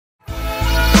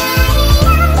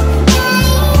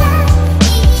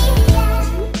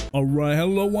Alright,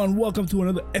 hello and welcome to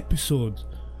another episode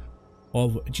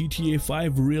of GTA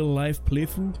 5 real life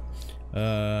playthrough.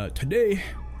 Today,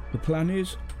 the plan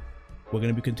is we're going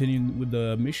to be continuing with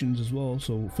the missions as well.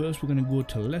 So first we're going to go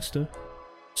to Leicester,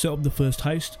 set up the first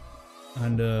heist,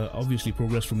 and obviously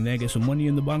progress from there, get some money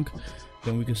in the bank.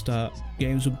 Then we can start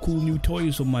getting some cool new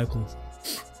toys from Michael.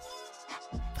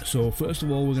 So first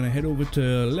of all, we're going to head over to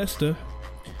Leicester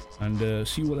and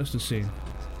see what Leicester's saying.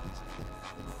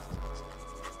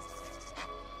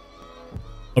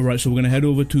 Alright, so we're going to head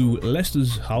over to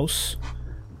Leicester's house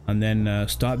and then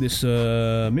start this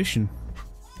mission.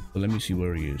 So let me see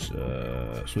where he is.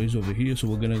 So he's over here, so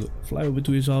we're going to fly over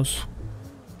to his house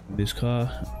in this car.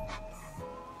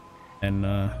 And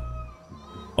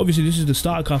obviously this is the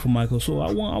starter car for Michael, so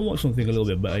I want something a little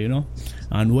bit better, you know?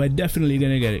 And we're definitely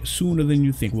going to get it sooner than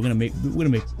you think. We're going to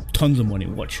make tons of money.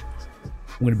 Watch.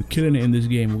 We're going to be killing it in this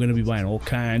game. We're going to be buying all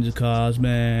kinds of cars,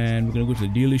 man. We're going to go to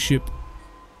the dealership.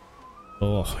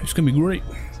 Oh, it's gonna be great.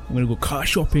 I'm gonna go car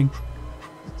shopping.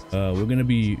 We're gonna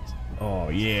be, oh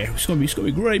yeah, it's gonna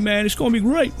be great, man. It's gonna be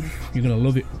great. You're gonna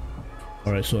love it.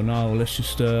 All right, so now let's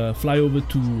just fly over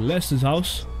to Leicester's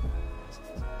house.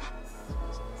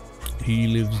 He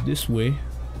lives this way,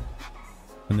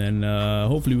 and then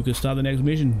hopefully we can start the next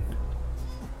mission.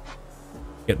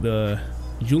 Get the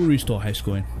jewelry store heist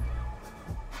going.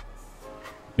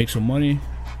 Make some money.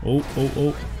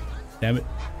 Oh, damn it.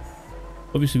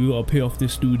 Obviously we gotta pay off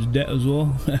this dude's debt as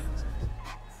well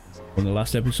from the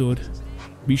last episode.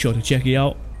 Be sure to check it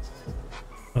out.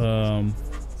 But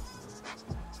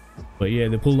yeah,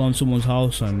 they pulled on someone's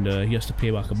house and he has to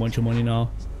pay back a bunch of money now,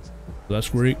 so that's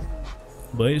great.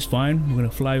 But it's fine. We're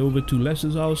gonna fly over to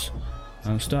Leicester's house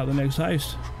and start the next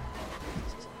heist.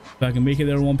 If I can make it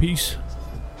there in one piece.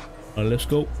 Alright, let's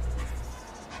go.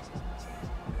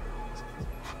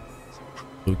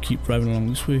 So keep driving along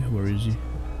this way. Where is he?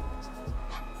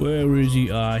 Where is he?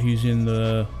 He's in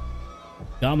the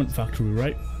garment factory,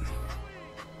 right?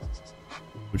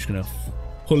 We're just gonna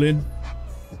pull in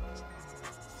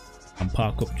and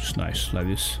park up just nice like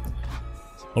this.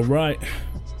 Alright,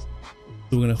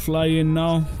 so we're gonna fly in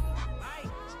now.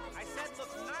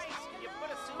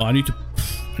 Oh, I need to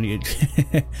I need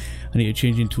to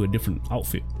change into a different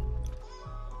outfit.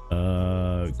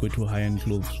 Go to a high-end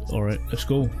clothes. Alright, let's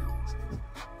go.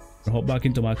 I'll hop back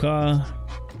into my car.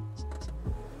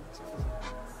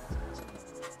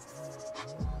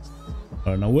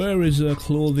 Alright, now where is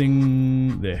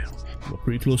clothing? There. We're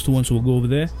pretty close to one, so we'll go over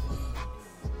there.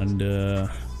 And I'm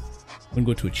gonna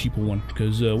go to a cheaper one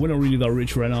because we're not really that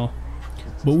rich right now.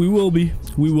 But we will be.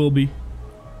 We will be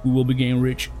getting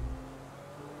rich.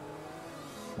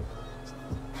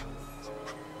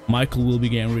 Michael will be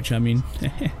getting rich, I mean.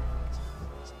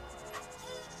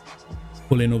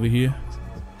 Pull in over here.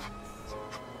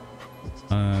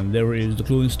 And there is the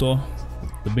clothing store,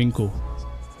 the Binko.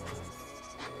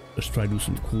 Let's try to do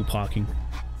some cool parking.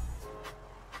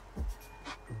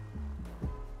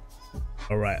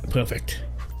 Alright, perfect.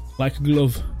 Like a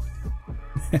glove.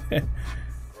 Alright,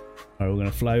 we're gonna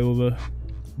fly over,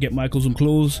 get Michael some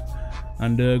clothes,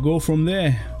 and go from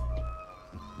there.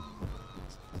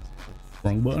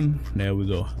 Wrong button. There we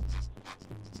go.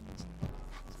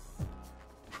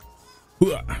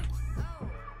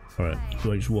 Alright,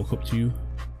 so I just walk up to you.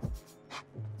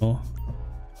 Oh,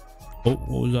 what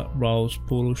was that? Browse,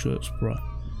 polo shirts, bra.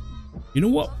 You know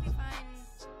what?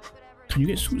 Can you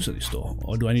get suits at this store?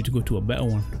 Or do I need to go to a better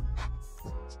one?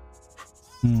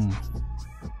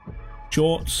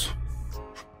 Shorts.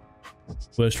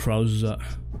 Where's trousers at?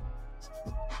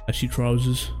 I see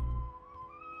trousers.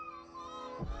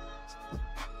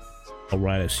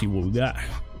 Alright, let's see what we got.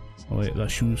 Oh wait,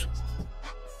 that's shoes.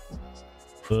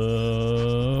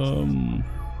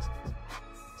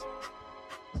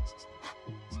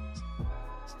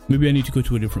 Maybe I need to go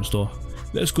to a different store.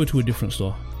 Let's go to a different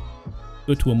store.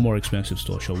 Go to a more expensive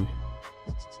store, shall we?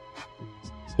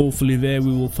 Hopefully there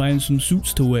we will find some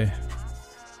suits to wear.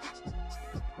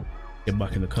 Get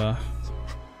back in the car.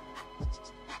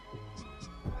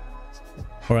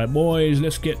 Alright boys,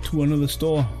 let's get to another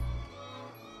store.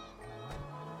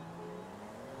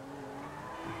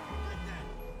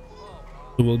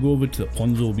 So we'll go over to the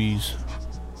Ponzo Bees.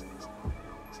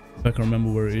 If I can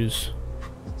remember where it is.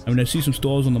 I mean, I see some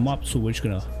stores on the map, so we're just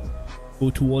gonna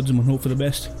go towards them and hope for the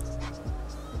best.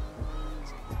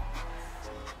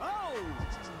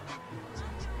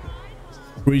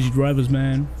 Crazy drivers,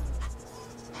 man.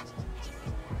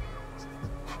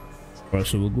 Alright,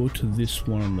 so we'll go to this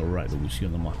one on the right that we see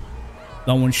on the map.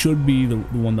 That one should be the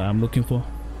one that I'm looking for.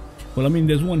 Well, I mean,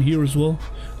 there's one here as well.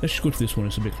 Let's just go to this one,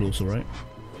 it's a bit closer, right?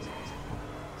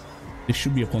 This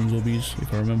should be a Ponzo Bees,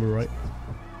 if I remember right.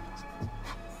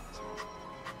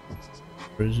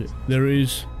 Where is it? There it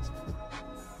is.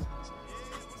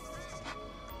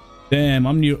 Damn,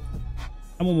 I'm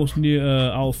almost near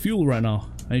our fuel right now.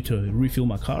 I need to refill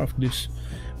my car after this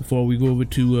before we go over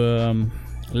to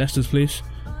Lester's place.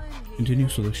 Continue.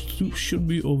 So the suit should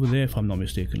be over there if I'm not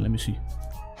mistaken. Let me see.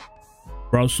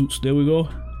 Browse suits. There we go.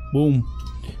 Boom.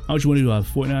 How much money do I have?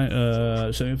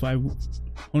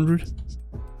 7,500.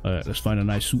 Alright, let's find a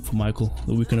nice suit for Michael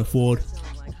that we can afford.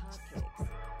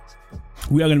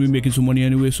 We are going to be making some money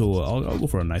anyway, so I'll go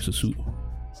for a nicer suit.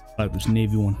 I like this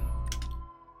navy one.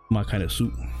 My kind of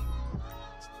suit.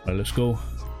 Alright, let's go.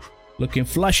 Looking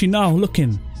flashy now.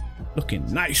 Looking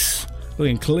nice.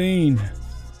 Looking clean.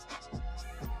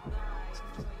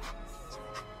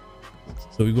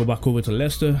 So we go back over to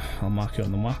Leicester. I'll mark it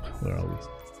on the map. Where are we?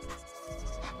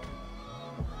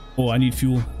 Oh, I need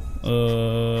fuel.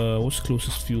 What's the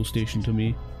closest fuel station to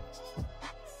me?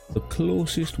 The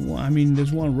closest one, I mean,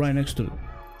 there's one right next to it.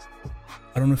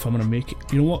 I don't know if I'm gonna make it.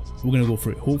 You know what? We're gonna go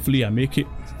for it. Hopefully I make it.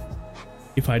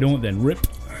 If I don't, then rip.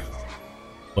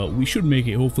 But we should make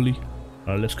it, hopefully.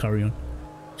 Alright, let's carry on.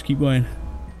 Let's keep going.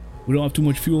 We don't have too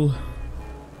much fuel.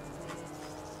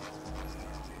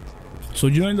 So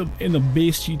you know, in the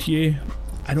base GTA,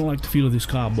 I don't like the feel of this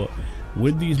car, but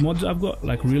with these mods I've got,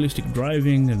 like realistic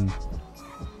driving and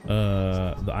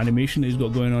the animation that it's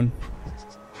got going on,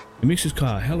 it makes this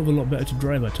car a hell of a lot better to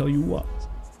drive, I tell you what.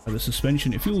 And the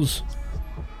suspension, it feels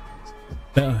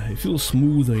better, it feels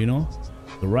smoother, you know.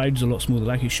 The ride's a lot smoother,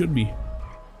 like it should be.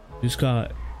 This car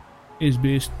is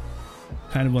based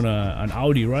kind of on an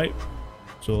Audi, right?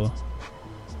 So,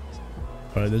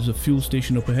 alright, there's a fuel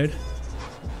station up ahead,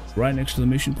 right next to the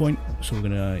mission point. So we're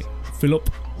gonna fill up,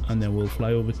 and then we'll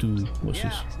fly over to, what's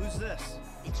this? Who's this?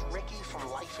 It's Ricky from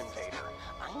Life Invader.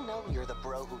 I know you're the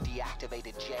bro who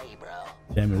deactivated Jay, bro.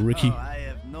 Damn it, Ricky. Oh, I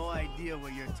have no idea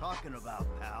what you're talking about,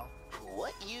 pal.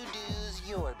 What you do's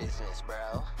your business,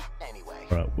 bro. Anyway,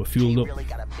 Alright, we're fueled Jay up. really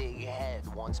got a big head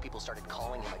once people started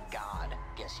calling him a god.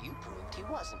 Guess you proved he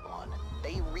wasn't one.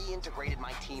 They reintegrated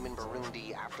my team in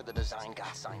Burundi after the design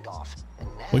got signed off. And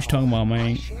now, What you talking about,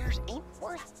 man? my shares ain't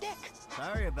worth dick.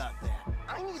 Sorry about that.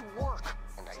 I need work,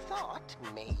 and I thought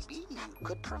maybe you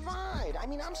could provide. I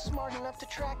mean, I'm smart enough to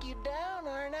track you down,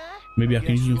 aren't I? Maybe I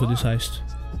can use him for this heist.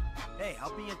 Hey,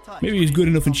 I'll be in touch. Maybe he's good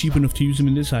enough and cheap enough to use him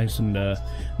in this heist and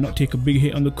not take a big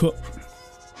hit on the cut.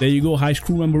 There you go, heist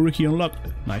crew member Ricky unlocked.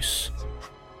 Nice.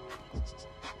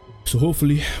 So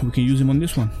hopefully we can use him on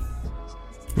this one.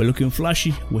 We're looking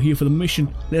flashy. We're here for the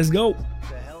mission. Let's go. What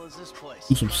the hell is this place?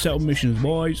 Do some setup missions,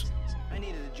 boys. I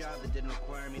needed a job that didn't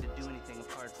require me to do anything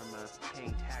apart from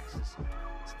paying taxes.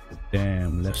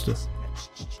 Damn, Lester.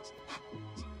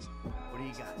 What do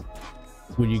you got?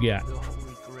 What you got? The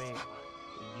Holy Grail,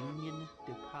 the Union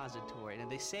Depository. And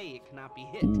they say it cannot be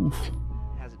hit. Oof.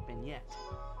 Hasn't been yet.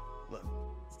 Look,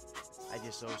 I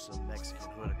just owe some Mexican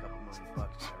hood a couple $1 million. I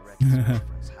reckon his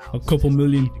girlfriend's house. A couple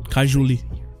million, casually.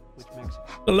 Which Mexican?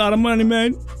 A lot of money,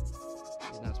 man. He's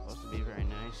not supposed to be very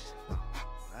nice.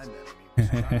 I met him. He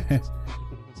was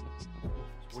fine.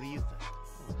 What do you think?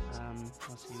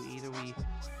 Let's see. Either we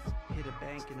hit a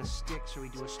bank in the sticks or we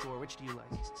do a store. Which do you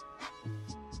like?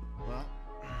 Well,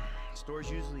 store's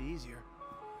usually easier.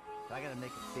 But I gotta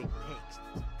make a big cake.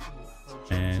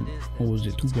 And what was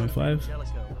it, 2.5?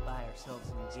 Angelico, buy ourselves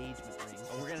an engagement ring.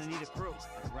 Oh, we're gonna need a crew.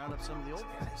 I can round up some of the old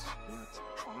guys.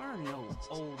 There are no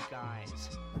old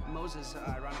guys. Moses,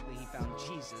 ironically, he found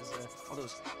Jesus. All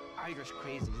those Irish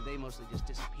crazies, they mostly just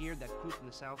disappeared. That crew from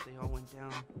the south, they all went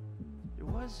down. There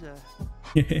was an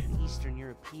Eastern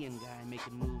European guy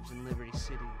making moves in Liberty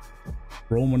City.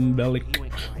 Roman Bellic. He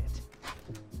went quiet.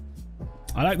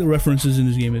 I like the references in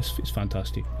this game. It's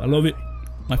fantastic. I love it.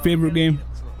 My favorite game.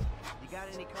 You got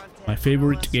any contact? My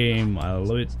favorite game. I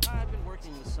love it. I've been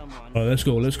working with someone. Alright, let's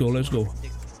go. Let's go. Let's go.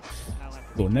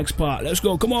 Go next part. Let's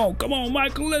go. Come on. Come on,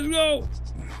 Michael. Let's go.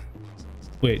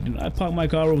 Wait, didn't I park my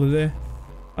car over there?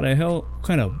 How the hell? What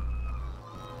kind of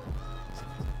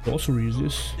sorcery is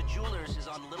this? The Jewelers is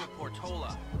on Little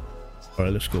Portola.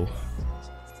 Alright, let's go.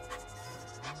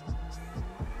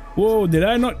 Whoa, did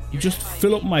I not just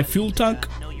fill up my fuel tank?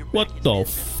 What the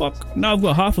fuck? Now I've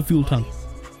got half a fuel tank.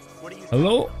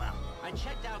 Hello? I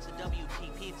checked out the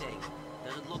WTP thing.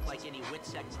 Doesn't look like any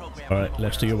WITSEC program. Alright,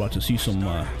 Lester, you're about to see some They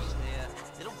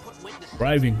don't put witnesses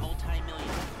driving. in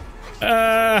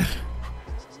multi-million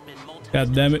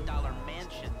God damn it. dollar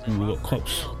mansions Ooh, and we got Rockford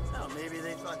cops. Hills. Well, maybe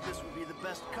they thought this would be the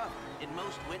best cover. And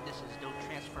most witnesses don't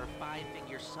transfer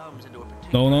five-figure sums into a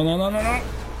particular No, no, no, no, no, no.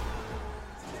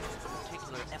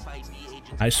 FIB agent.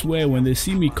 I swear, when they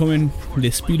see me coming,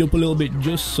 they speed up a little bit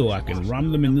just so I can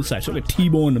ram them in the side. So I can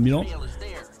T-bone them, you know? Bail is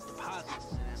there,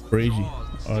 deposits and Crazy.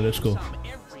 withdrawals, Alright, let's go. some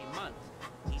every month.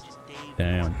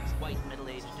 Damn. White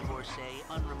middle-aged divorcee,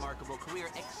 unremarkable career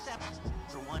except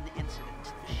for one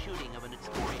incident, the shooting of a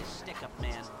notorious stick-up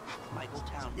man, Michael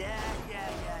Townley. Yeah.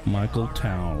 Michael All right.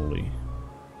 Townley.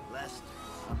 Lester,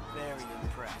 I'm very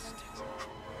impressed.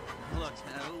 Look,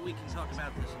 we can talk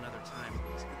about this another time.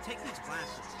 Take these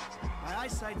glasses. My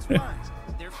eyesight's fine.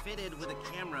 They're fitted with a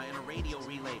camera and a radio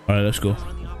relay. All right, let's go.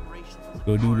 Run the operation from the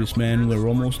Go do car. this, man. We're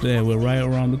almost there. We're right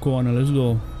around the corner. Let's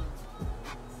go.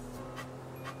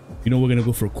 You know we're gonna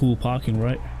go for cool parking,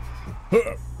 right?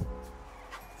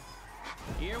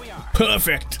 Here we are.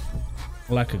 Perfect.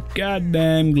 Like a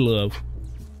goddamn glove.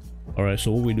 All right,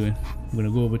 so what are we doing? We're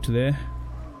gonna go over to there.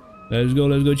 Let's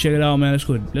go check it out, man. Let's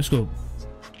go.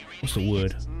 What's the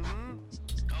word?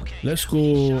 Let's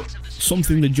go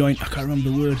something the joint. I can't remember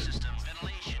the word.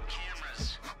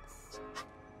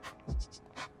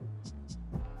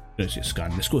 Let's just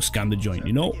scan. Let's go scan the joint,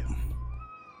 you know?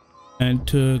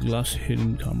 Enter glass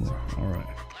hidden camera. Alright.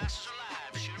 Glasses are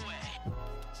live, shoot away.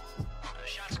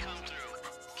 Shots come through.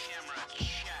 Camera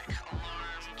check.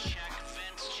 Alarm check.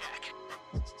 Vents check.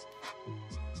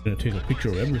 I'm gonna take a picture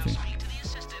of everything. Speak to the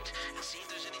assistant and see if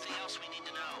there's anything else we need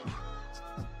to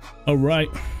know. Alright.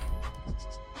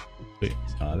 Wait,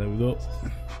 there we go.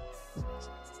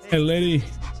 Hey lady.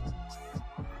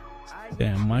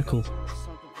 Damn, Michael.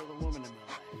 Something for the woman in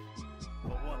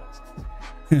my life. But what?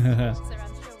 Sir,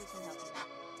 I'm sure we can help you.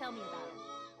 Tell me about her.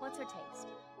 What's her taste?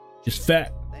 Just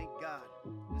fat. Thank God.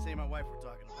 This ain't my wife we're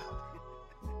talking about.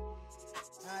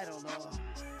 I don't know.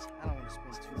 I don't want to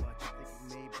spend too much. I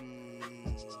think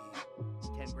maybe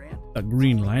 10 grand. A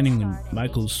green lining in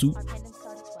Michael's suit. Our pendants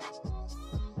start at 12.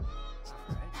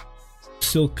 Alright.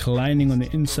 Silk lining on the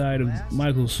inside of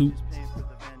Michael's suit. Just paying for the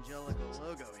Evangelical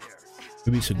logo here.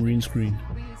 Maybe it's a green screen.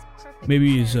 We use perfect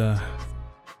Maybe his 18 karat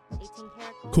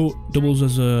gold, coat doubles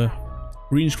as a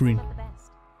green screen. of the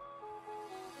best.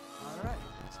 Alright.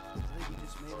 I think you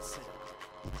just made a sale.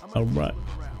 I'm All gonna right.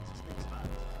 look around. Think about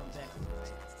it. Come back to me.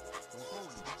 Don't hold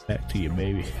me. Back to you,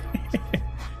 baby.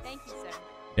 Thank you, sir.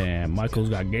 Damn, Michael's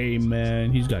got game,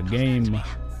 man. He's got game.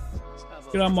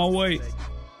 Get out of my way.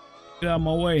 Get out of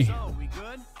my way. So, we good?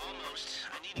 Almost.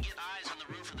 I need to get eyes on the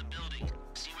roof of the building.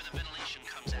 See where the ventilation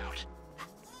comes out.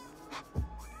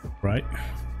 Right.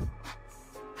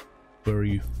 Where are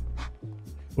you?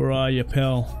 Where are you,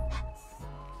 pal?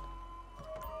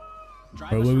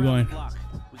 Drive Alright, us where we around going? the block.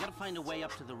 We gotta find a way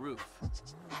up to the roof.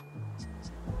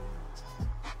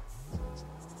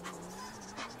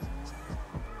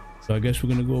 So I guess we're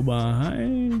gonna go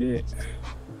behind it.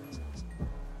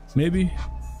 Maybe.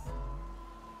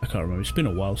 I can't remember. It's been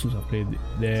a while since I played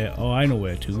there. Oh, I know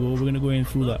where to go. We're gonna go in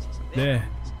through that. There.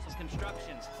 Some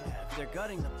construction. Yeah, if they're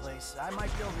gutting the place, I might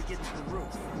be able to get to the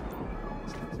roof.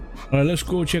 Alright, let's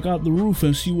go check out the roof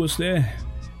and see what's there.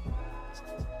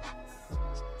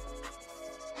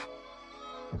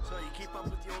 So, you keep up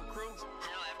with the old crew?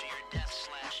 Now, after your death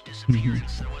 /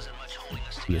 disappearance, there wasn't much holding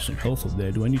us together. There's some health up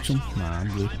there. Do I need some? Nah, I'm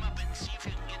good. Climb up and see if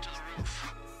you can get to the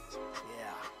roof.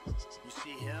 Yeah. You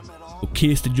see him at all? Oh,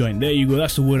 case the joint. There you go.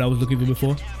 That's the word I was looking for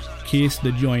before. Case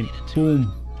the joint. Boom. Know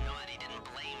that he didn't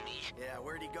blame me. Yeah,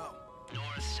 where'd he go?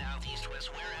 North, south, east, west,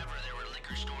 wherever there were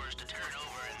liquor stores to turn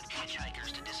over and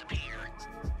hitchhikers to disappear.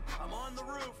 I'm on the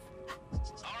roof.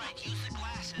 Alright, use the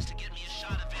glasses to get me a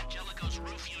shot of Angelico's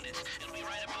roof unit. It'll be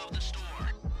right above the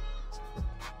store.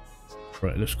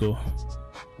 Right, let's go.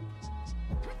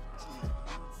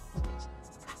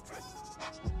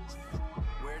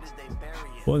 Where did they bury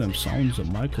him? Boy, them sounds that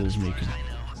Michael's making. I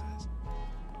know.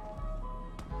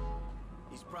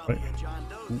 He's probably Right. a John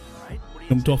Doe, right? What do you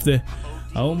Jumped think? off there.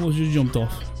 I almost just jumped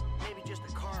off. Maybe just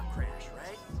a car crash,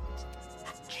 right?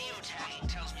 Geotagging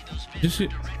tells me those vents This are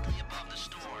it. directly above the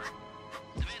store.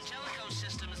 The Angelico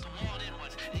system is the walled-in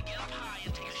one. They get up high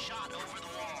and take a shot over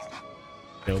the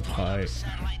wall. Up high.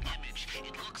 Satellite image.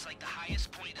 It looks like the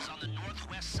highest point is on the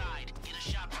northwest side. Get a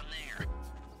shot from there.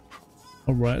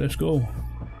 Alright, let's go.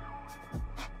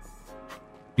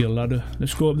 Get a ladder.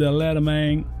 Let's go up that ladder,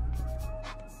 man.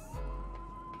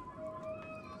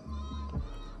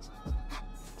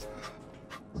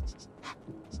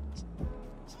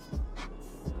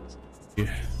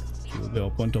 Yeah, so we'll get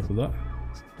up on top of that.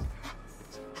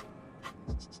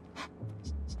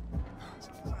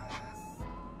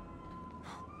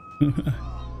 You've got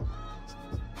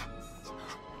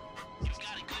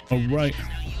a good vantage. Alright.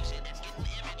 Now use it and get an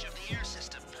image of the air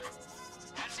system.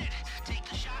 That's it. Take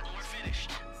the shot and we're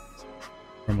finished.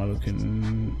 Where am I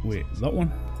looking? Wait, that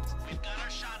one? We've got our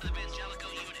shot of the Angelico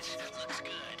unit. Looks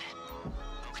good.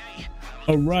 Okay.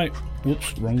 Alright.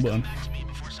 Whoops, wrong button. Back to me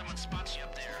before someone spots you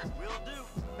up there. Will do.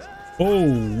 Oh,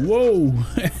 whoa.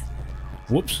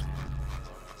 Whoops.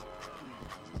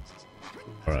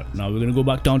 All right, now we're gonna go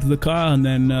back down to the car and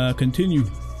then continue.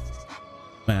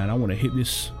 Man, I want to hit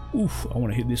this. Oof, I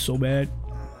want to hit this so bad.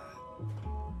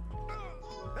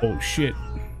 Oh shit.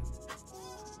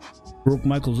 Broke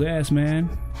Michael's ass, man.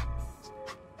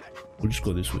 We'll just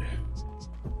go this way.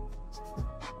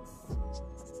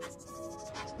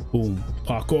 Boom.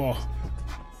 Parkour.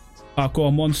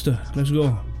 Parkour monster. Let's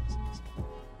go.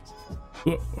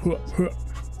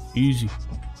 Easy.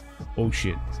 Oh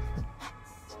shit.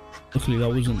 Luckily that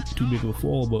wasn't too big of a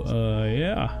fall, but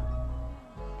yeah.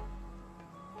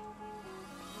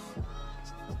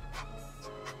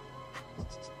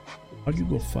 How'd you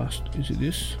go fast? Is it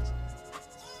this?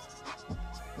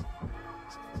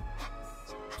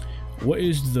 What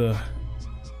is the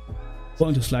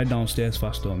button to slide downstairs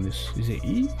faster on this? Is it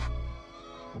E?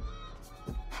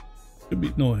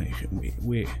 No,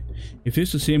 wait. If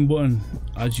it's the same button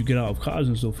as you get out of cars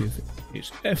and stuff,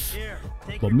 it's F.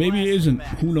 But maybe it isn't.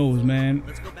 Who knows, man?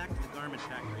 Let's go back to the garment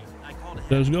factory. I called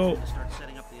ahead Let's go. to start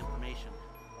setting up the information.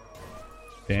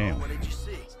 Damn. What did you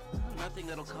see? Nothing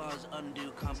that'll cause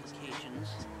undue complications.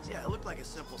 Yeah, it looked like a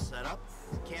simple setup.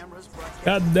 Cameras, broadcast.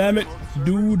 God damn it,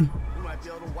 dude. We might be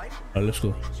able to wipe them. Alright, let's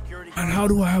go. Security And how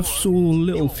do I have so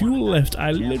little fuel left?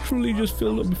 I literally just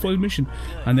filled up before the mission,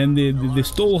 and then they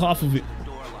stole half of it.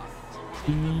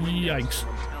 Yikes.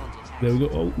 There we go.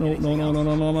 Oh,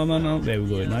 no. There we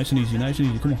go. Nice and easy,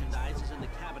 Come on.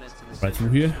 Right through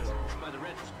here.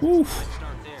 Oof.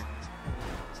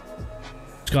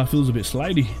 This car feels a bit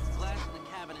slidey.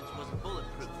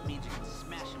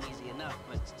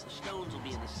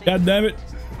 God damn it.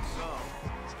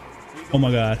 Oh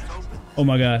my god. Oh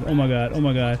my god. Oh my god. Oh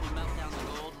my god.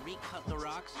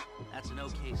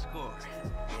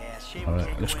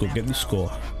 Alright, let's go get the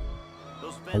score.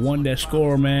 I want that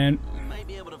score, man.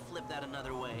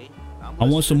 I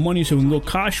want some money so we can go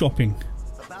car shopping.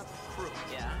 about the crew.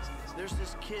 Yeah. There's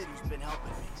this kid who's been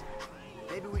helping me.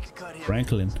 Maybe we could cut him.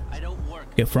 Franklin. I don't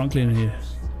work. Get Franklin in here.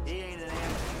 He ain't an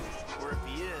amateur. Or if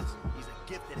he is, he's a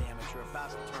gifted amateur about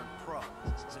to turn pro.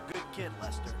 He's a good kid,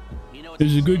 Lester. You know what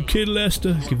He's they a good say, kid,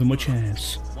 Lester. Give him a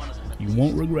chance. one of them. You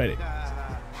won't regret it.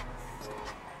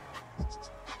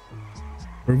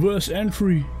 Reverse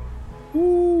entry.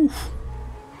 Woo.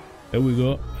 There we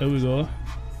go. There we go.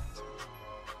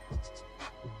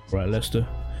 Right, Lester.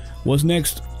 What's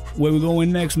next? Where we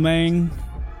going next, man?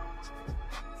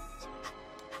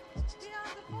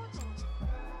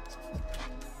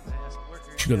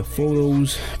 She got the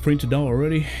photos printed out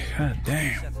already. God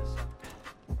damn.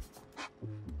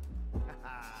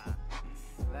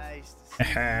 Nice to see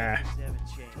things haven't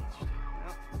changed. Well,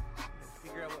 gotta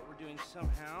figure out what we're doing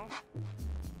somehow.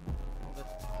 All the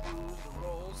clues, the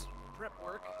rolls, prep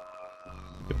work.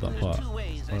 Get that There's part. two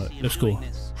ways I Alright, see of let's doing go.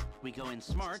 this. We go in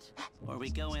smart, or we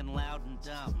go in loud and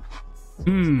dumb.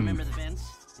 Hmm. Remember the vents?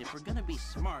 If we're gonna be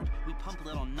smart, we pump a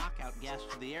little knockout gas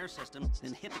through the air system,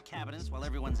 then hit the cabinets while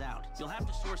everyone's out. You'll have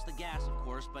to source the gas, of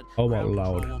course, but How about ground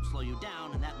loud? control won't slow you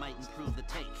down, and that might improve the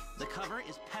take. The cover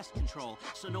is pest control,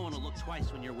 so no one will look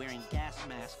twice when you're wearing gas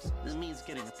masks. This means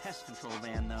getting a pest control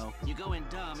van, though. You go in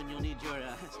dumb, and you'll need your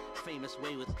famous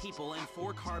way with people and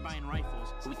 4 carbine rifles.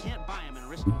 We can't buy them and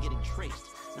risk them getting traced.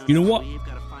 No, You know no, what? we've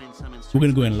got to find some in We're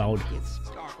gonna go in loud. It's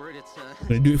awkward. It's I'm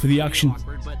gonna do it for the action.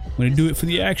 awkward, but I'm gonna do it for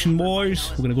the action, boys.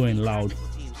 We're gonna go in loud.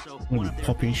 I'm gonna be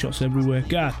popping shots everywhere.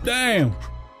 God damn!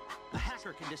 A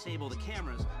hacker can disable the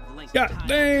cameras. The length God of time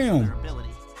damn! their ability.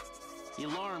 The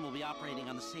alarm will be operating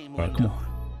on the same Alright, window. come on.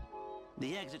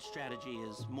 The exit strategy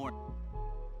is more.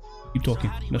 Keep talking.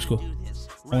 So how do you Let's go. wanna do this?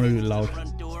 I wanna Run do it into the loud.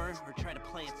 front door or try to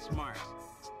play it smart?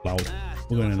 Loud. Ah,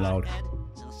 We're going in still a loud. hothead?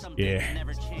 Well, some Yeah. things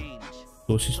never change.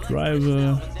 Closest So let's twist driver.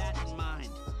 out with that in mind.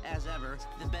 As ever,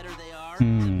 the better they are,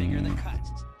 the bigger the cut.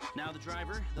 Now the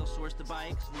driver, they'll source the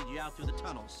bikes, lead you out through the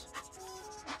tunnels.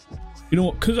 You know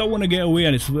what? Because I want to get away,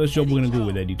 and it's the first job we're gonna go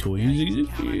with Eddie Toy.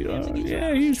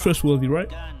 Yeah, he's trustworthy, right?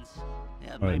 Guns.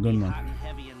 Yeah, it All right, might be gunman. hot and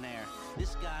heavy in there.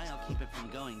 This guy, I'll keep it from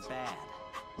going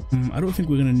bad. I don't think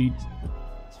we're gonna need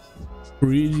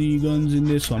crazy guns in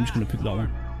this, so I'm just gonna pick that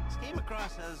one. Came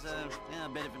across as a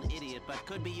bit of an idiot, but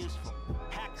could be useful.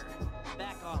 Hacker,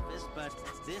 back office, but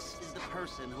this is the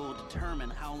person who will determine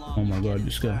how long. Oh my you God, get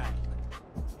this guy. inside.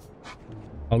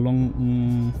 How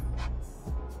long?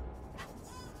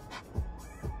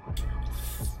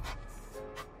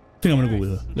 I think I'm gonna go with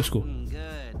her. Let's go.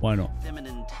 Good. Why not?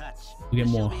 Feminine touch. We get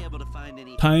She'll more be able to find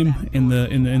any time fat in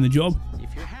boys. the job.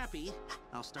 If you're happy,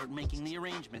 I'll start making the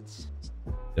arrangements.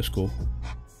 Let's go.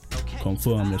 Okay.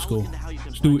 Confirm, let's I'll go. look into how you can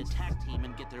Let's do find it. a tag team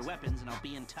and get their weapons, and I'll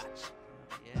be in touch.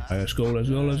 Yeah. Alright, let's go. Let's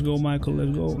go. Let's go, Michael.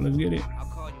 Let's go. Let's get it. I'll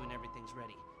call you when everything's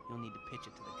ready. You'll need to pitch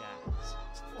it to the guys.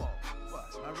 Whoa,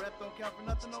 what? My rep don't count for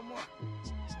nothing no more?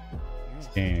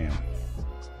 Damn.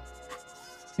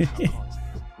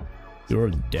 You're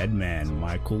a dead man,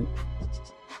 Michael.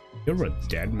 You're a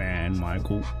dead man,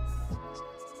 Michael.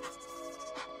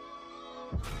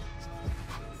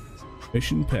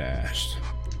 Mission passed.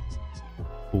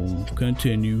 Boom.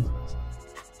 Continue.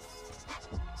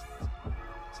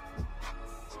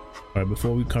 Alright,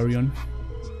 before we carry on,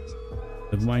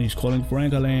 never mind, he's calling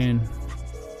Franklin.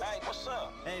 Hey, what's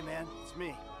up? Hey, man, it's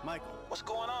me, Michael. What's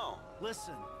going on?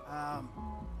 Listen,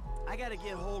 I gotta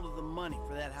get hold of the money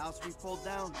for that house we pulled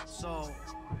down, so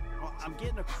well, I'm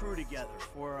getting a crew together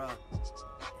for,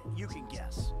 you can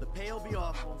guess. The pay will be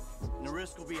awful, and the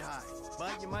risk will be high,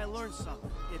 but you might learn something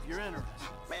if you're interested.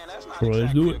 Man, that's not Bro, let's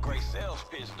exactly do a it. great sales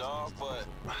pitch, dog, but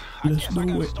Let's I guess I do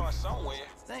gotta it. start somewhere.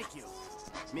 Thank you.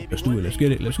 Maybe Let's do one it, let's day get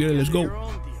you it, let's put get it, let's together go. Your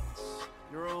own deals,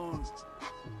 your own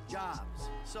jobs.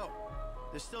 So,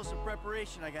 there's still some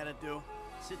preparation I gotta do.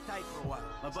 Sit tight for a while.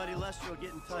 My buddy Lester will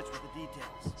get in touch with the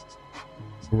details.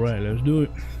 Alright, let's do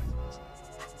it.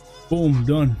 Boom,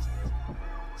 done.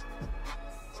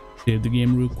 Save the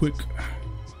game real quick.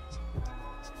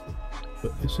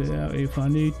 But it's if I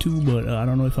need to, but I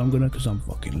don't know if I'm gonna, cause I'm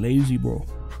fucking lazy, bro.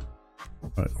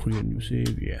 Alright, create a new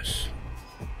save, yes.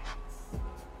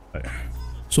 Alright.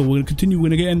 So we're gonna continue, we're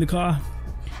gonna get in the car.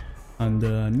 And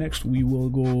next we will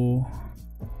go.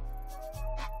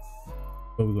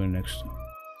 Where are we going next?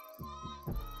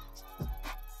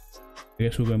 I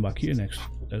guess we're going back here next.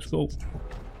 Let's go.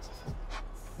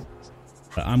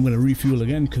 I'm gonna refuel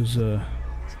again because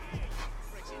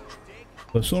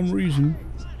for some reason.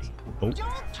 Oh.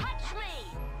 Don't touch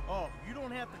me! Oh, you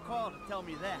don't have to call to tell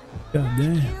me that. God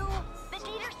damn. You, the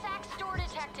Dieter Sack store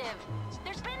detective.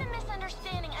 There's been a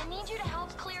misunderstanding. I need you to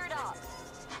help clear it up.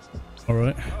 All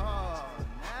right. Oh,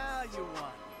 now you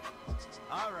want me.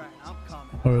 All right, I'm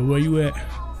coming. All right. Where you at?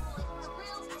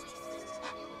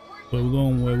 Where we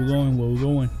going? Where we going? Where we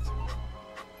going?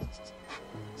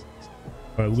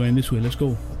 All right, we're going this way. Let's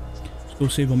go. Let's go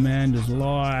save Amanda's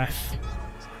life.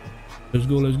 Let's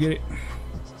go. Let's get it.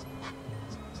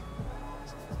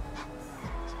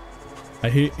 I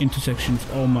hit intersections.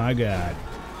 Oh my god.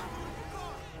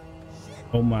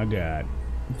 Oh my god.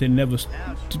 They never.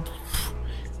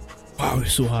 Wow,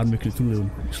 it's so hard making it through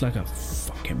them. It's like a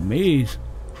fucking maze.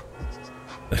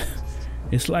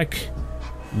 It's like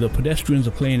the pedestrians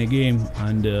are playing a game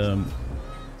and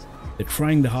they're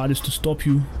trying the hardest to stop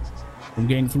you from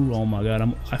getting through. Oh my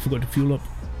god, I forgot to fuel up.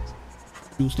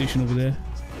 Fuel station over there.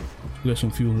 We got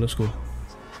some fuel. Let's go.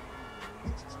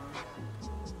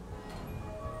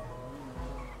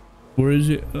 Where is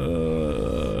it?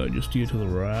 Just here to the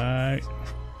right.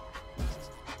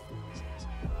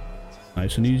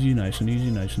 Nice and easy, nice and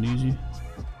easy, nice and easy.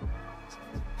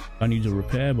 I need a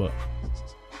repair, but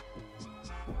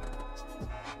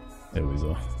there we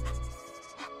go.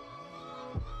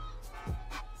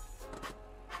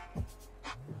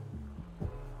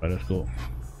 Right, let's go.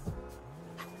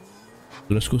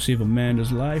 Let's go save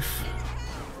Amanda's life.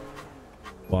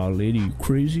 Wow, lady, you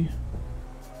crazy?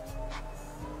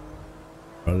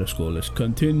 Alright, let's go. Let's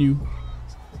continue.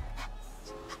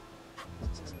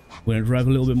 We're gonna drive a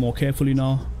little bit more carefully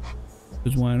now.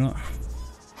 Because why not?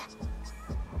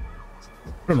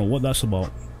 I don't know what that's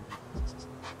about.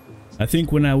 I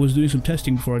think when I was doing some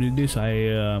testing before I did this,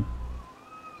 I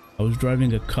was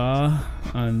driving a car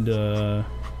and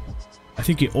I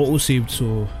think it auto-saved,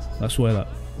 so that's why that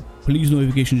police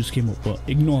notification just came up, but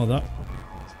ignore that.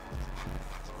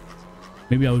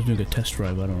 Maybe I was doing a test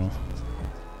drive, I don't know.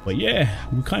 But yeah,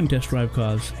 we can test drive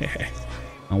cars.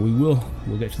 And we will.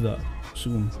 We'll get to that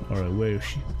soon. Alright, where is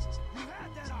she?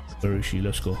 Where is she?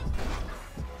 Let's go.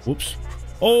 Whoops.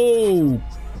 Oh!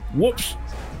 Whoops.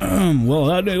 Well,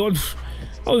 that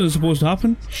wasn't supposed to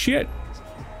happen. Shit.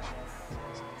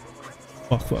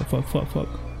 Fuck.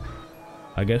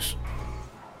 I guess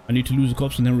I need to lose the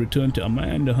cops and then return to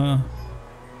Amanda, huh?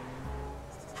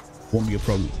 Won't be a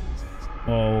problem.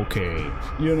 Okay.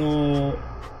 You know,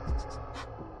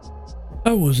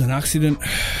 that was an accident.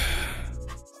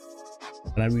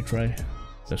 Can I retry?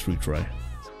 Let's retry.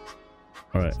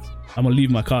 Alright. I'm gonna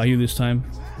leave my car here this time.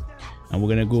 And we're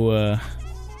gonna go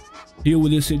deal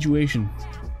with this situation.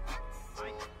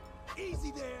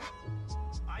 Easy there.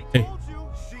 I Hey. told you,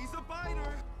 she's a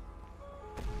biter.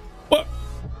 What?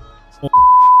 Oh.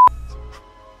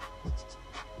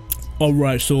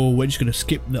 Alright, so we're just gonna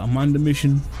skip the Amanda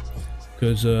mission.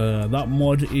 Because that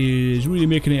mod is really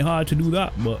making it hard to do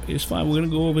that. But it's fine. We're gonna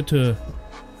go over to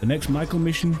the next Michael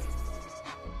mission.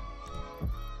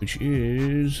 Which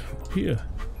is up here.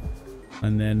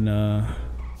 And then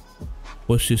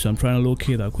what's this? I'm trying to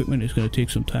locate that equipment. It's gonna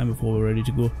take some time before we're ready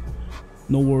to go.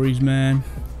 No worries, man.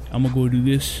 I'm gonna go do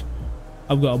this.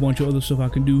 I've got a bunch of other stuff I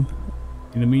can do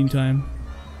in the meantime.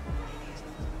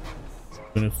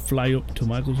 I'm gonna fly up to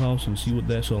Michael's house and see what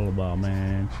that's all about,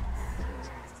 man.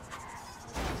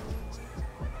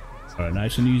 Alright,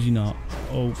 nice and easy now.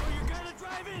 Oh,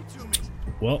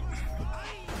 well,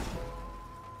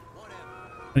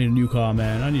 I need a new car,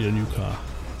 man. I need a new car.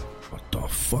 What the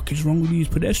fuck is wrong with these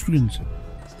pedestrians?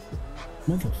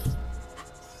 Motherfucker.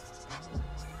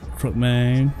 Truck,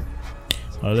 man.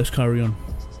 Alright, let's carry on.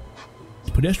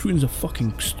 The pedestrians are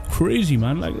fucking crazy,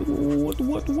 man. Like,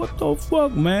 what the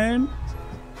fuck, man?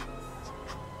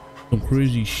 Some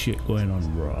crazy shit going on,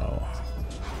 bro.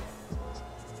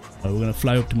 We're gonna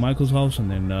fly up to Michael's house, and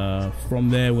then from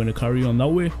there we're gonna carry on that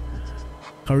way.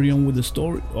 Carry on with the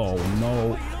story. Oh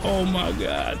no. Oh my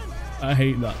god. I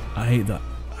hate that. I hate that.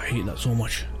 I hate that so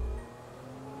much.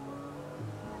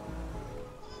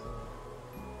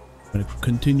 I'm gonna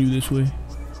continue this way.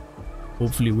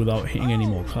 Hopefully without hitting any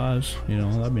more cars. You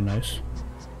know, that'd be nice.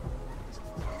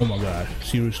 Oh my god.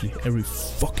 Seriously. Every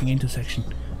fucking intersection.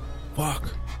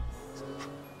 Fuck.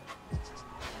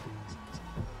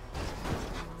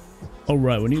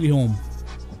 Alright, we're nearly home.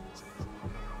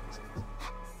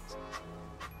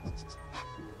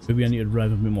 Maybe I need to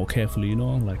drive a bit more carefully, you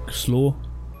know, like slow,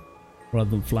 rather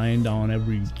than flying down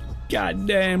every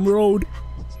goddamn road.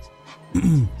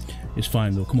 It's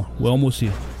fine though, come on, we're almost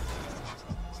here.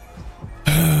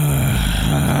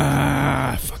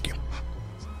 Fuck you.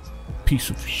 Piece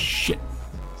of shit.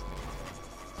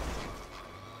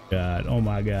 God, oh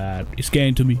my god. It's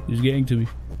getting to me, it's getting to me.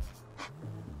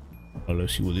 Oh,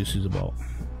 let's see what this is about.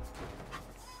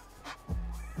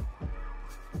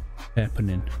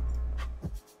 Happening.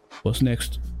 What's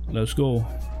next? Let's go.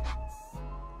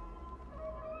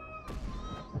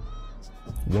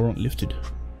 Warrant lifted.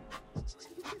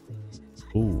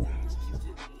 Oh.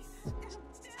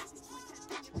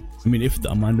 I mean, if the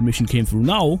Amanda mission came through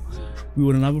now, we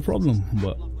wouldn't have a problem,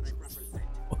 but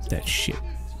fuck that shit.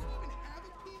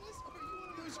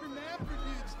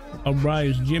 Alright,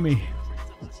 it's Jimmy.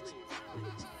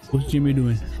 What's Jimmy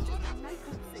doing?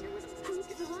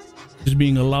 Just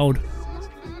being a loud,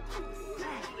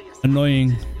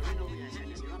 annoying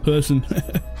person.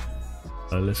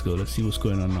 Alright, let's go. Let's see what's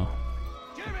going on now.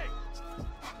 Jimmy!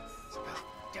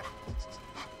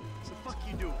 What the fuck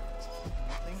you doing?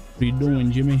 What are you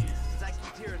doing, Jimmy? I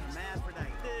keep hearing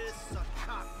hermaphrodite this, a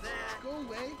cock that. Go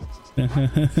away.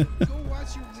 Go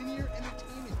watch your linear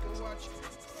entertainment. Go watch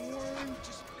porn.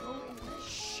 Just go away.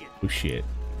 Shit. Oh shit.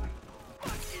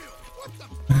 What the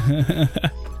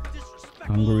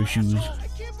Anger issues. I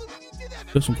can't believe you did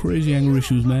that. Got some crazy anger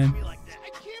issues, man. I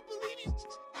can't believe you.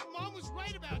 Mom was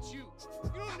right about you.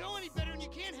 You don't know any better and you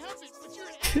can't help it, but you're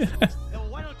an asshole. Well,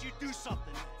 why don't you do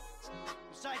something?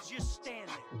 Besides just stand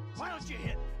there. Why don't you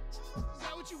hit? Is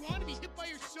that what you want, to be hit by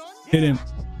your son? Hit him.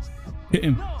 Hit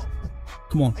him. No.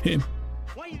 Come on, hit him.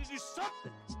 Why you to do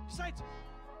something? Besides,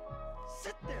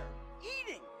 sit there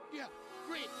eating. Yeah,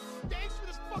 great. Thanks for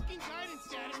the fucking guidance,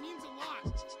 Dad. It means a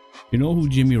lot. You know who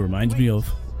Jimmy reminds me of?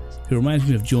 He reminds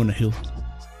me of Jonah Hill.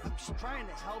 I'm just trying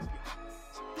to help you.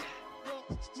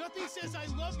 Well, nothing says I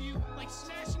love you like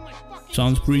smashing my fucking...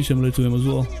 Sounds pretty similar to him as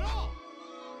well. Nothing at all.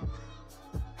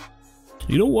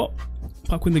 You know what?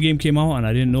 Back when the game came out and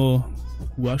I didn't know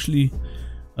who actually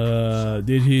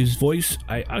did his voice,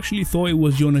 I actually thought it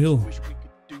was Jonah Hill. Wish we could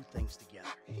do things together.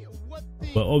 Hey, what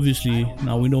thing? But obviously,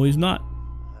 now we know he's not.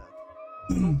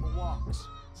 Go for walks.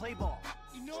 Play ball.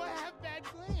 You know I have bad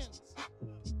plans.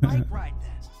 Bike ride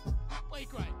then.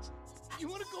 Bike ride. You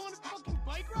want to go on a fucking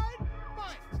bike ride?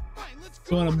 Fine, fine. Let's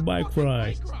Go go on a on bike fucking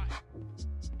ride. Bike ride.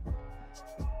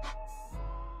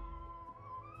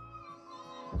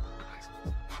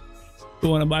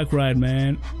 Go on a bike ride,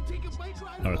 man. We'll take a bike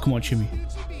ride. Alright, come on, Jimmy.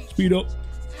 Beach. Speed up. And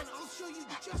I'll show you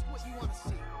just what you want to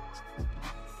see.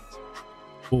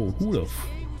 Oh, who the f...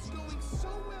 Day was going so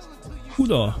well until you Who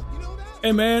the... You know that?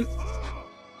 Hey, man.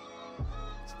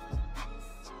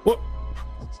 What?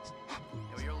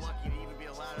 Yo, you're lucky to even be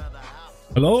allowed out of the house.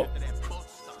 Hello? After that boat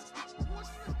stunt.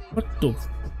 What the...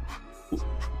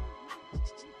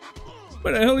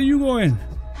 Where the hell are you going?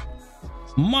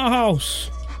 My house.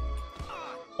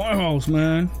 My house,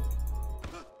 man.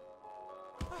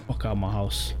 Fuck out my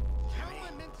house.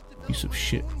 Piece of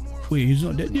shit. Wait, he's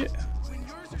not dead yet?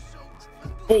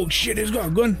 Oh shit, he's got a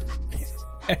gun.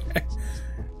 Look at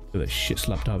that shit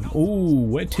slapped out of him. Oh,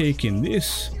 we're taking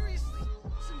this.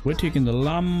 We're taking the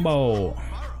Lambo.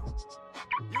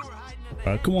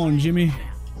 Alright, come on, Jimmy.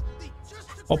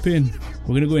 Hop in.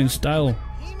 We're gonna go in style.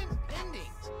 Payment pending.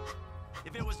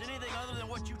 If it was anything other than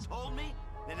what you told me,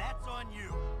 then that's on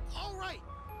you. All right.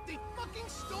 They fucking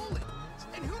stole it.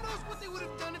 And who knows what they would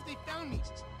have done if they found me.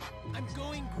 I'm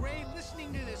going gray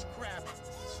listening to this crap.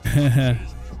 Fuck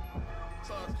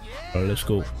yeah. Alright, let's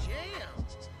go. Jam.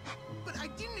 But I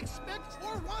didn't expect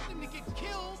or want them to get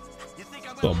killed. You think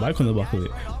I'm Got a bike on the back of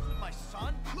it. right off with my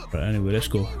son? Look, Right, anyway, let's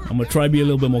go. I'm gonna try to be a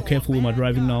little bit more careful with my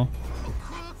driving now.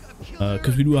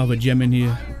 Because we do have a gem in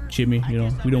here. Jimmy, you know.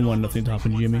 We don't want nothing to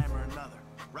happen to Jimmy.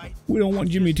 We don't want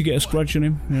Jimmy to get a scratch on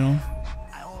him, you know.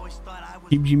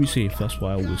 Keep Jimmy safe, that's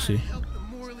what I always say. help the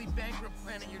morally bankrupt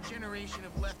planet your generation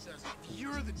have left us.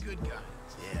 You're the good guy.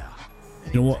 Yeah.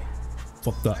 You know what?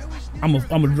 Fuck that. I'm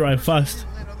a drive fast.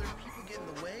 Let other people get in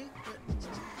the way, but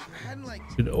I hadn't like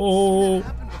Oh,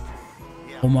 happened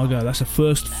before. oh my god, that's the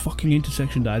first fucking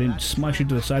intersection that I didn't smash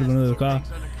into the side of another car.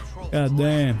 God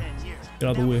damn. Get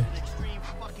out of the way.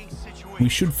 We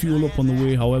should fuel up on the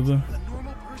way, however,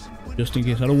 just in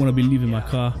case. I don't want to be leaving my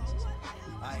car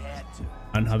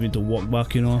and having to walk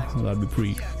back, you know. That'd be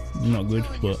pretty not good,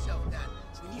 but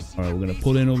alright, we're gonna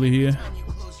pull in over here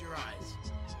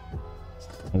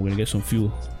and we're gonna get some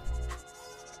fuel.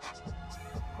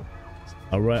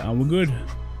 Alright, and we're good.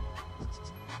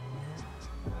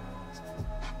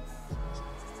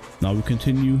 Now we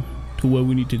continue to where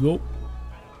we need to go.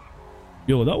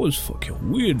 Yo, that was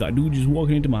fucking weird. That dude just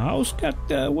walking into my house. God,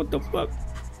 what the fuck?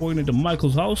 Walking into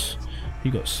Michael's house. He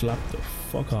got slapped the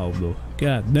fuck out though.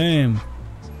 God damn.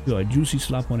 He got a juicy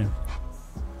slap on him.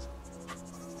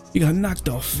 He got knocked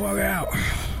the fuck out.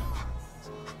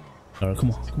 Alright,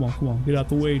 come on, come on, come on. Get out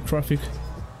the way, traffic.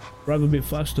 Drive a bit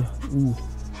faster. Ooh.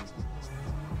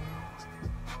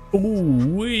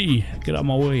 Ooh, wee. Get out of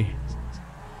my way.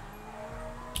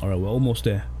 Alright, we're almost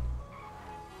there.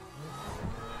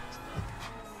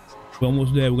 We're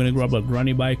almost there. We're gonna grab a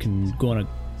granny bike and go on a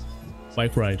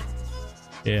bike ride.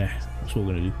 Yeah, that's what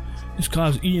we're gonna do. This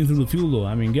car's eating through the fuel though.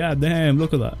 I mean, god damn,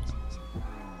 look at that.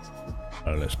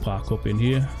 Alright, let's park up in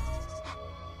here.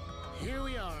 Here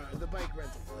we are, the bike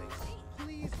rental place.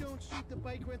 Please don't shoot the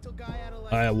bike rental guy out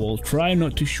of I will try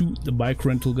not to shoot the bike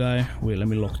rental guy. Wait, let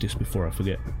me lock this before I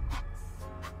forget.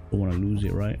 Don't want to lose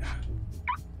it, right?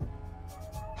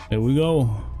 There we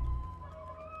go.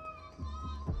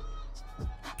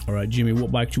 Alright, Jimmy,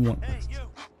 what bike do you want? Hey, you.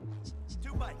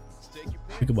 2 bikes. Take your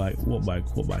pick. Pick a bike. What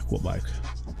bike? What bike? What bike?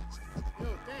 Yo,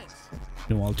 thanks.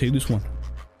 No, I'll take this one.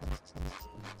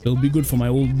 It'll be good for my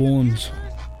old bones.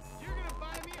 You're gonna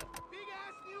buy me a big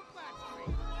ass new flat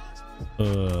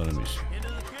screen. Let me see. Into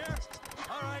the pier?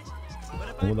 Alright. But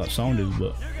if I don't know what that sound is,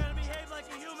 but you're gonna behave like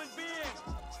a human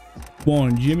being. come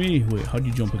on, Jimmy. Wait, how'd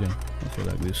you jump again? Okay,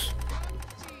 like this.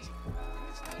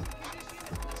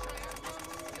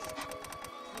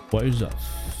 What is that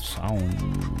sound?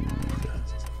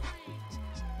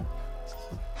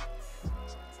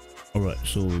 Alright,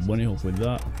 so bunny hop with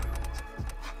that.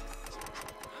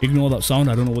 Ignore that sound.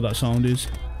 I don't know what that sound is.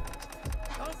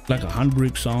 Like a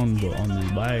handbrake sound, but on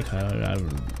the bike.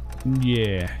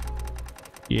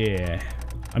 Yeah.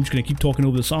 I'm just gonna keep talking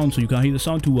over the sound so you can't hear the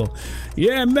sound too well.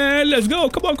 Yeah, man, let's go.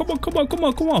 Come on, come on, come on, come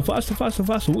on, come on. Faster, faster,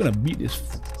 faster. We're gonna beat this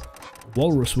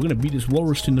walrus. We're gonna beat this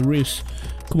walrus in the race.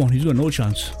 Come on, he's got no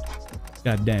chance.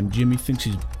 God damn, Jimmy thinks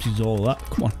he's all that.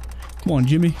 Come on. Come on,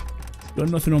 Jimmy. You got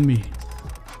nothing on me.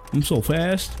 I'm so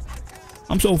fast.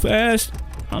 I'm so fast.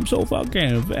 I'm so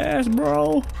fucking fast,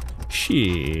 bro.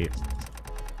 Shit.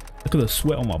 Look at the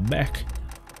sweat on my back.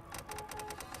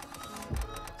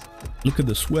 Look at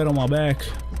the sweat on my back.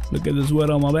 Look at the sweat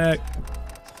on my back.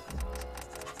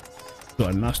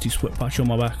 Got a nasty sweat patch on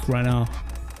my back right now.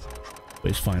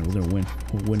 But it's fine, we're gonna win.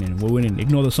 We're winning, we're winning.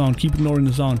 Ignore the sound, keep ignoring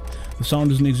the sound. The sound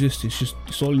doesn't exist,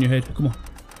 it's all in your head. Come on.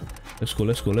 Let's go,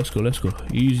 let's go, let's go, let's go.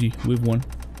 Easy, we've won.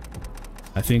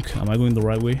 I think, am I going the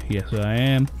right way? Yes, I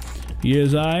am.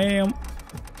 Yes, I am.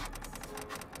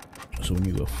 So we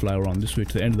need to fly around this way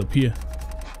to the end of the pier.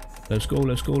 Let's go,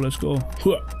 let's go, let's go.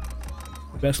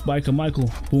 Best biker Michael.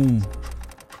 Boom.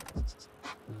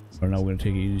 Right now we're gonna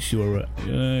take it easy. See where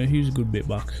we're at. He's a good bit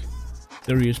back.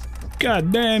 There he is.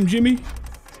 God damn, Jimmy.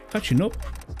 Catching up.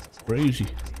 Crazy.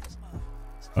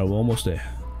 Alright, we're almost there.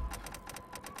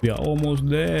 We are almost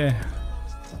there.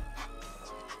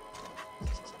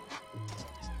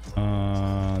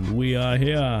 And we are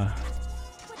here.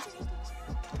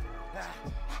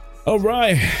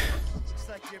 Alright. Looks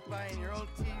like you're buying your own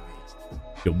TV.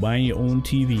 You're buying your own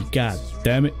TV. God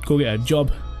damn it. Go get a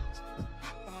job.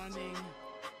 Bonding,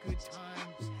 good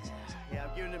times. Yeah,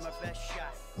 I'm giving it my best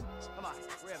shot. Come on,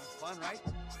 we're having fun, right?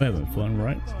 We're having fun,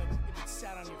 right? If it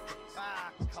sat on your face.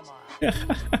 Ah, come on.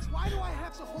 Why do I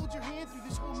have to hold your hand through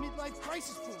this whole midlife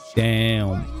crisis bullshit? Damn.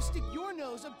 Why don't you stick your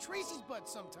nose up Tracy's butt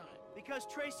sometime? Because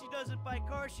Tracy doesn't buy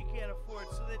cars she can't afford,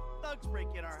 so that thugs break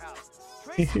in our house.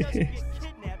 Tracy doesn't get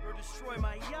kidnapped or destroy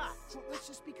my yacht. Well, that's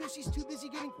just because she's too busy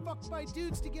getting fucked by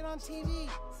dudes to get on TV.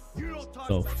 You don't talk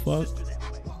The about your fuck? sister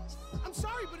that way. I'm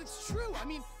sorry, but it's true. I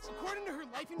mean, according to her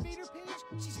Life Invader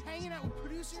page, she's hanging out with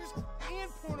producers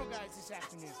and porno guys this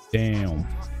afternoon. Damn.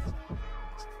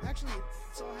 Actually,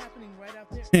 it's all happening right out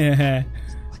there. Yeah.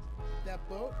 That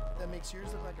boat that makes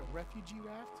yours look like a refugee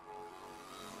raft?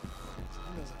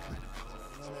 Who knows what kind of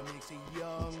boat? One that makes a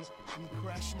young,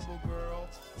 impressionable girl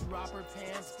drop her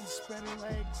pants and spread her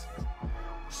legs.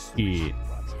 Yeah.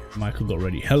 Michael got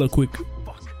ready hella quick.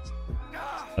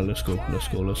 Let's go. Let's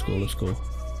go. Let's go. Let's go.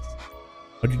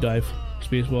 How'd you dive?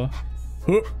 Spacebar.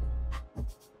 Huh.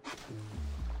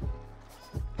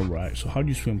 Alright, so how do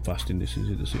you swim fast in this? Is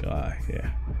it the same? Ah,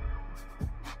 yeah.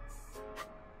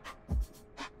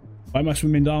 Why am I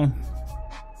swimming down?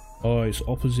 Oh, it's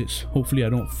opposites. Hopefully I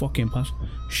don't fucking pass.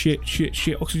 Shit, shit,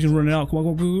 shit. Oxygen running out. Come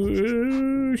on, come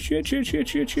on. Shit, shit, shit,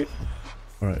 shit, shit.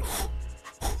 Alright.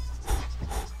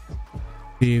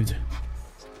 Saved.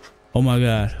 Oh my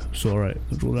god. So alright.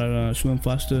 Control that. Swim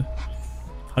faster.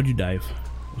 How'd you dive?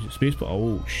 Is it spacebar?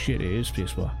 Oh shit, it is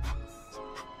spacebar.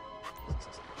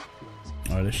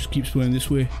 Alright, let's just keep swimming this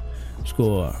way. Let's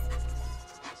go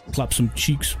clap some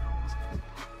cheeks.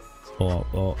 Or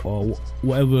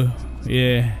whatever.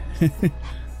 Yeah.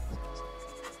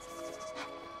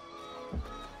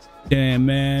 Damn,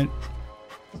 man.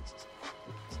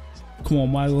 Come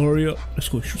on, Michael, hurry up. Let's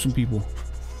go shoot some people.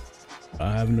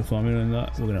 I have enough ammo in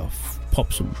that. We're gonna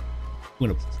pop some.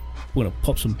 We're gonna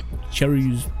pop some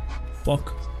cherries.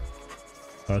 Fuck.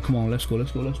 Alright, come on, let's go,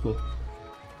 let's go, let's go.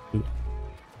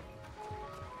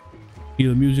 Hear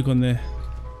the music on there.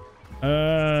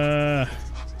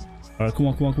 Alright, come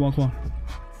on, come on, come on, come on.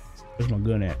 Where's my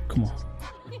gun at? Come on.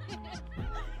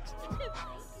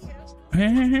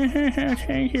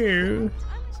 Thank you.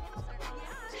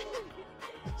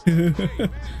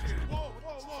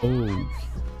 Oh.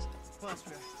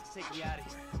 Buster, take me out of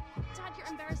here. Dad, you're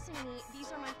embarrassing me.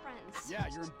 These are my friends. Yeah,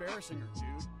 you're embarrassing her,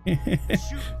 dude. They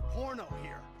shoot porno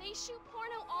here. They shoot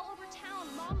porno all over town.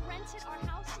 Mom rented our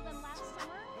house to them last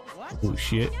summer. What? Oh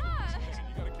shit. Yeah.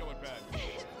 You gotta kill it bad.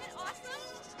 Isn't it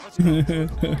awesome? Let's go. You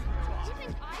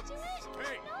think I do it?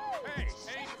 Hey, No. hey,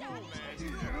 Shit, hey, Daddy. cool, man.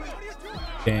 What are you doing?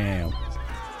 Damn.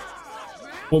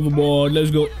 Overboard, let's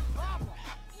go.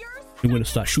 You're We're gonna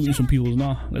start shooting some peoples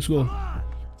now. Let's go.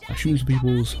 Start shooting some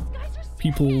peoples.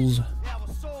 Peoples. Yeah, well,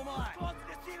 so am I. Supposed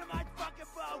to get in my fucking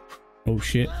boat. Oh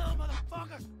shit. Well,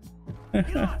 motherfucker.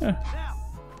 Get up. Now,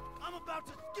 I'm about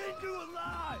to skin you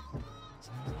alive.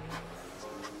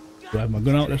 Do I have my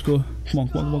gun out? Let's go. Come on,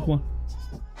 come on, come on, come on.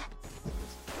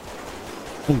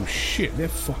 Oh shit, they're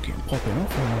fucking popping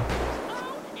off right now.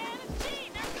 OMG,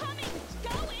 they're coming. Go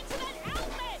into that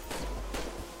outlet.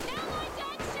 Now my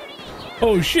dad's shooting at you.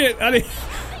 Oh shit, I didn't.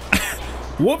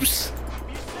 Whoops.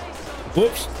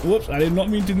 Whoops, whoops, I did not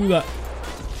mean to do that.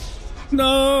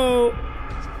 No.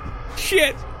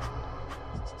 Shit.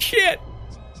 Shit.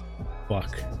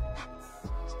 Fuck.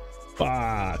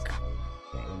 Fuck.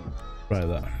 Try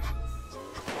that.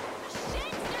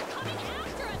 Shit, they're coming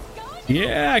after us. Go into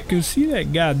Yeah, I can see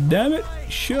that. God damn it.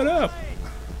 Shut up.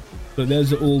 So there's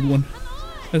the old one.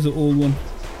 There's the old one.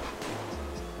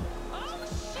 Oh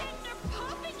shit, they're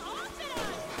popping off at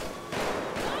us. My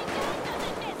dad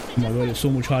doesn't miss. Oh my god, it's so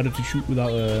much harder to shoot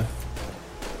without a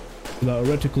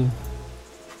reticle.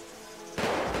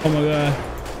 Oh my god.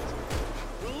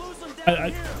 We'll lose them down I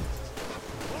here. Who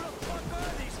the fuck are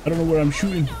these? don't know where I'm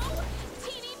shooting.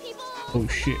 TV people. Oh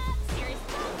shit. Serious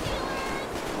drug dealers.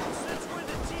 Since when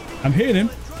did TV I'm hitting him.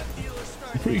 drug dealers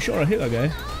start? I'm pretty sure I hit that guy.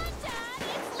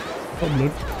 Come on,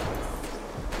 Dad. It's Oh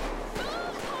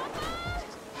blood.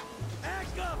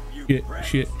 Back up, you Shit, prick.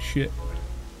 shit, shit.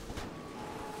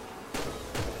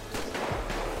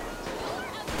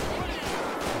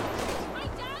 my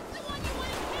dad's the one you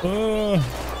want to kill.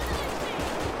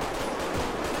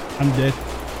 I'm dead.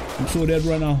 I'm so dead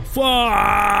right now. Fuck!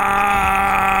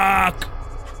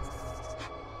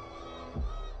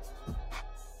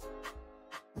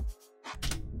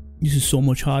 This is so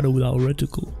much harder without a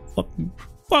reticle.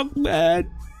 Fuck, man.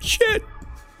 Shit.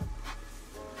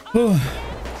 I'm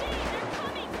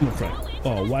gonna try.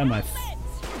 Oh, why am I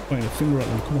pointing a finger at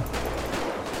them? Come on.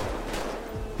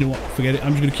 You know what? Forget it.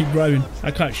 I'm just gonna keep driving.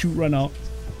 I can't shoot right now.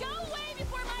 Go away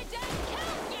before my dad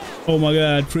kills you. Oh my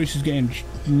god, Trace is getting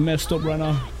messed up right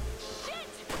now.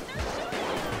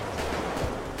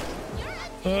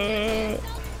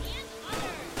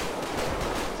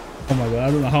 Oh my god,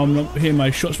 I don't know how I'm not hitting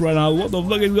my shots right now. What the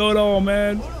fuck is going on,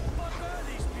 man? Who the fuck are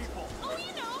these people? Oh,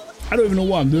 you know. I don't even know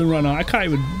what I'm doing right now. I can't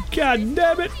even God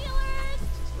damn it!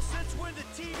 Since when the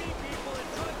TV people and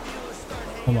drug dealers start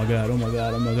hating? Oh my god, oh my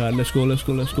god, oh my god. Let's go, let's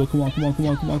go, let's go. Come on, come on, come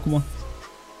on, come on, come on.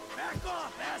 Back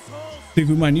off, assholes! I think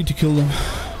we might need to kill them.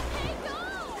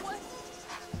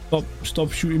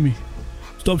 Stop shooting me.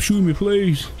 Stop shooting me,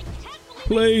 please.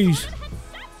 Please.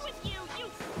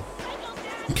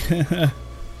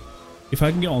 If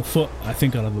I can get on foot, I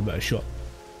think I'll have a better shot.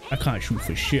 I can't shoot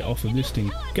for shit off of this thing.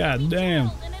 God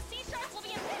damn.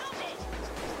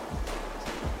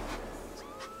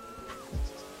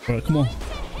 Alright, come on.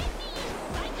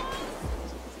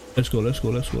 Let's go, let's go,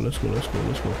 let's go, let's go, let's go,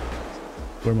 let's go.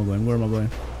 Where am I going? Where am I going?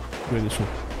 Where this way?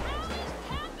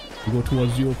 We go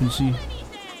towards the open sea.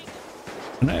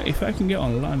 And if I can get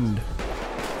on land.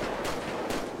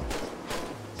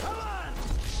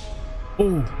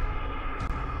 Oh.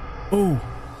 Oh.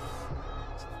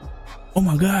 Oh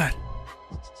my god.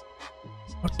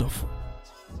 What the f...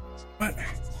 What?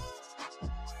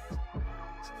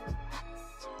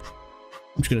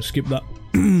 I'm just gonna skip that.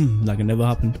 Like it never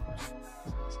happened.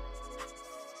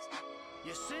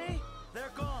 You see?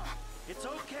 They're gone. It's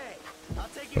okay. I'll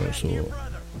take you back So to your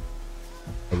brother.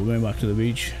 we're going back to the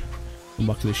beach. Come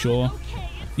back to the shore.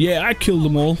 Yeah, I killed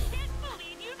them all.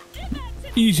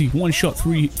 Easy, one shot,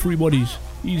 three bodies.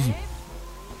 Easy.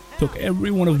 Took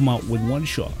every one of them out with one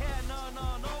shot.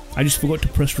 I just forgot to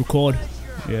press record.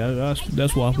 Yeah,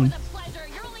 that's what happened.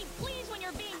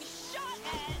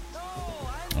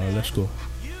 Alright, let's go.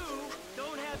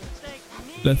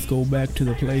 Let's go back to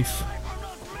the place.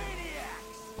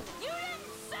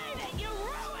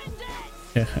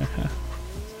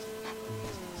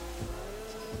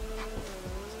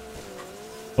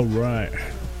 Alright.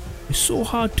 It's so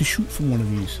hard to shoot from one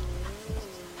of these.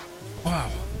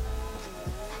 Wow.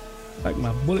 Like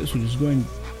my bullets were just going,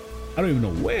 I don't even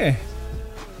know where.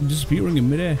 Disappearing in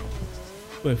midair.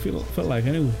 But it felt like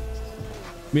anyway.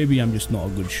 Maybe I'm just not a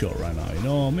good shot right now, you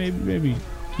know? Maybe,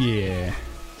 yeah.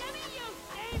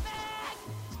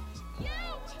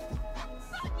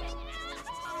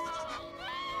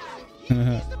 He's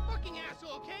the fucking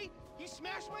asshole, okay? He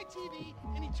smashed my TV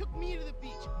and he took me to the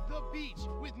beach. The beach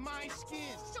with my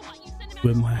skin. So what, you send him out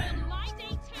With to my... spoil my day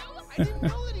too? I didn't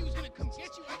know that he was gonna come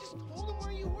get you. I just told him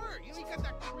where you were. You know, he got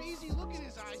that crazy look in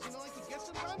his eyes, you know, like he gets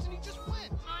sometimes, and he just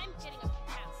went. I'm getting a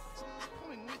pass.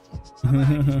 Coming with you. How about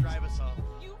I just drive us home?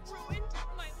 You ruined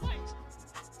my life.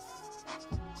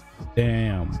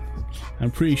 Damn.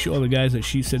 I'm pretty sure the guys that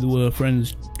she said were her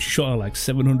friends shot her like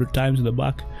 700 times in the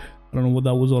back. I don't know what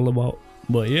that was all about.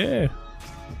 But yeah.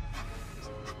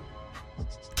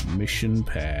 Mission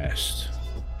passed.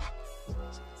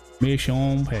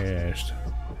 Mission passed.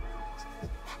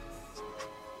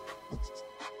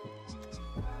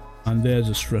 And there's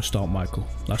a stressed out Michael.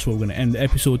 That's where we're going to end the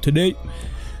episode today.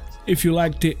 If you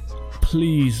liked it,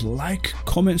 please like,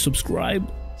 comment, subscribe,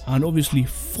 and obviously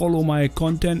follow my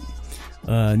content.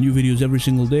 New videos every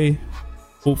single day.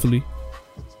 Hopefully.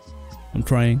 I'm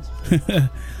trying.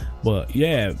 But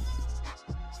yeah.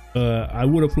 I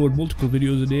would upload multiple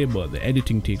videos a day, but the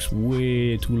editing takes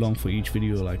way too long for each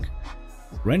video. Like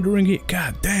rendering it,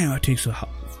 god damn, it takes like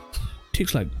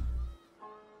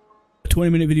a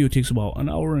 20-minute video takes about an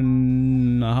hour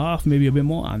and a half, maybe a bit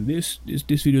more, and this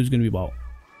video is gonna be about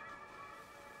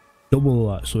double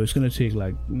that, so it's gonna take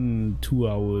like 2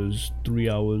 hours, 3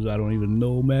 hours, I don't even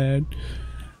know, man.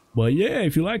 But yeah,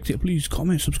 if you liked it, please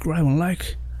comment, subscribe, and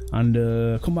like, and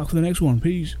come back for the next one.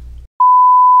 Peace.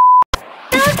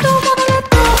 That's